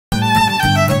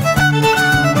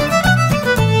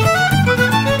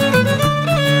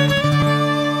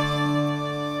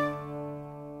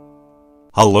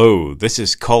Hello, this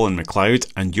is Colin MacLeod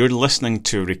and you're listening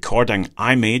to a recording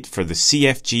I made for the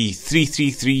CFG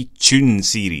 333 tune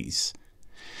series.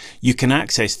 You can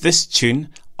access this tune,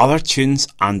 other tunes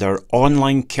and our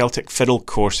online Celtic Fiddle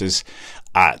courses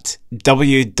at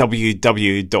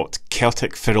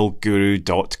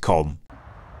www.celticfiddleguru.com.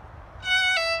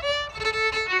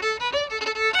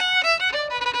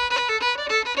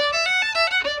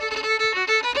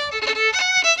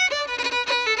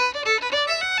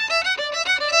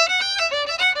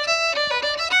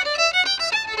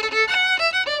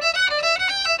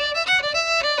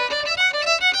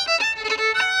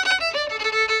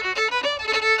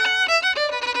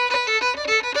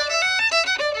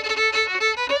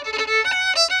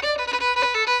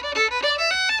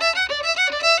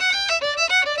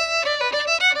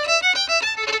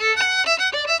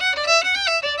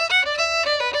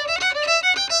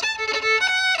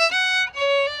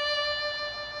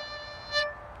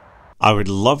 I would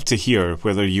love to hear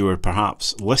whether you are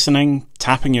perhaps listening,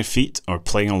 tapping your feet or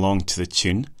playing along to the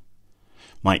tune.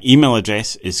 My email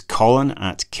address is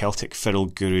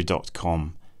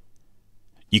colin@celticfiddleguru.com.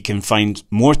 You can find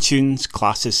more tunes,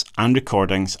 classes and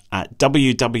recordings at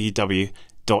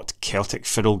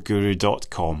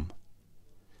www.celticfiddleguru.com.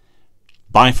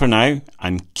 Bye for now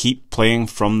and keep playing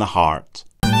from the heart.